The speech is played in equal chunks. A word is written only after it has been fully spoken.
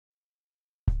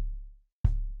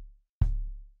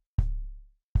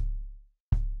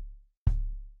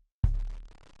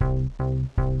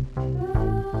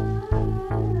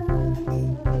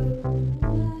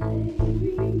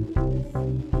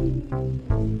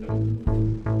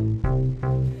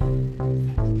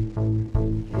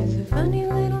There's a funny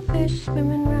little fish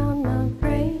swimming round my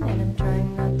brain, and I'm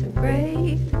trying not to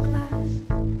break the glass.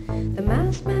 The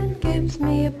masked man gives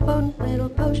me a potent little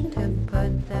potion to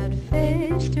put that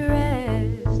fish to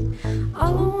rest.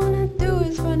 All I wanna do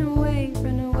is run away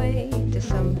to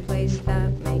some place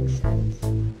that makes sense.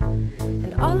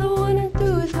 And all I wanna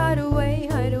do is hide away,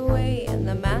 and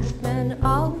the masked men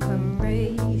all come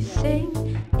racing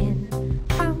in,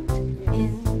 out,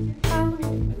 in, out,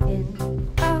 in,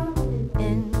 out,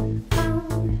 in, out.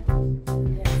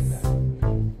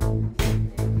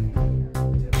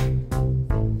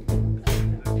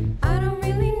 I don't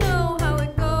really know how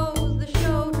it goes. The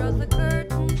show draws the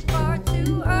curtains far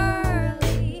too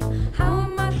early. How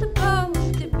am I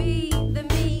supposed to be the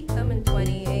me coming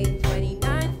 28,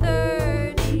 29,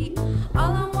 30?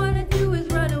 All I wanna do is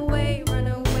run away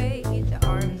to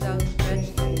arms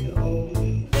outstretched and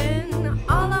open.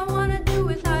 All I wanna do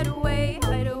is hide away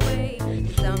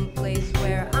to some place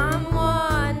where I'm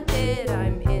wanted.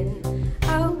 I'm in,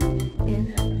 out,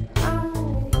 in, out,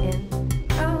 in,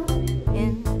 out,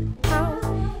 in, out,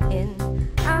 in,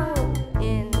 out,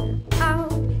 in,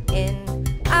 out, in,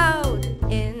 out,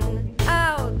 in,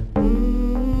 out.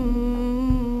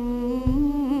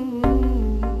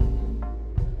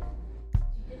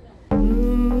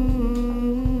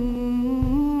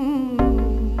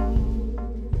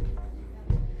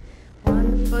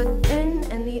 One foot in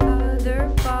and the other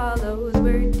follows.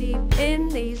 We're deep in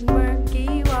these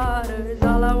murky waters.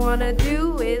 All I wanna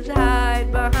do is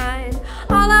hide behind.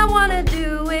 All I wanna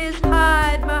do is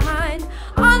hide behind.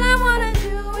 All I wanna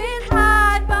do is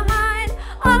hide behind.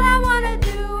 All I wanna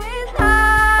do is hide.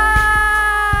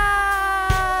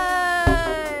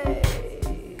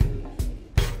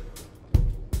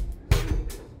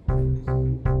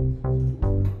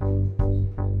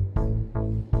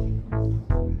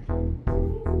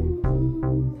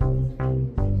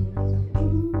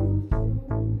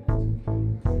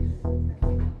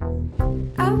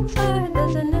 Outside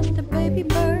there's a nest of baby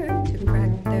birds who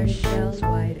crack their shells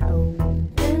wide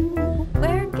open.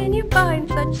 Where can you find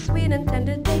such sweet and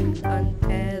tender things,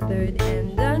 untethered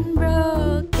and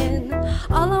unbroken?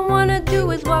 All I wanna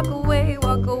do is walk away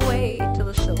till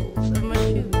the soles of my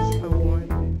shoes are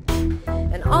worn.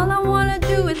 And all I wanna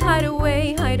do is hide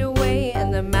away,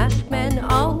 and the masked men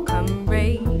all come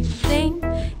racing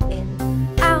in,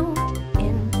 out,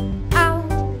 in, out,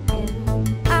 in,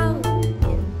 out,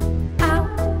 in, out,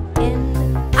 in,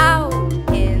 out,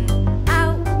 in,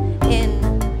 out, in,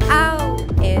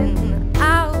 out, in,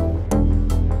 out.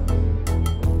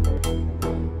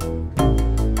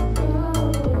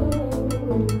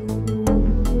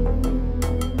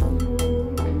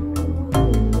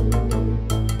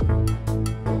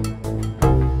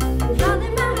 It's all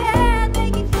in my head, they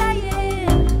keep saying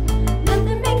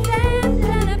nothing makes sense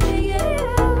in a video.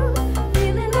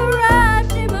 Feeling the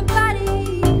rush in my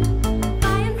body,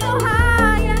 flying so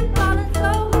high and falling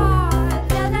so hard.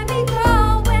 They'll let me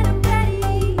go when I'm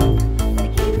ready.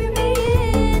 They're keeping me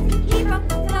in to keep up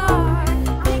the dark.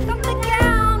 Take off the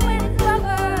gown when it's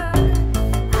over.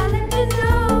 I'll let you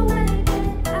know when I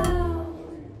get out.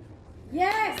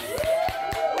 Yes!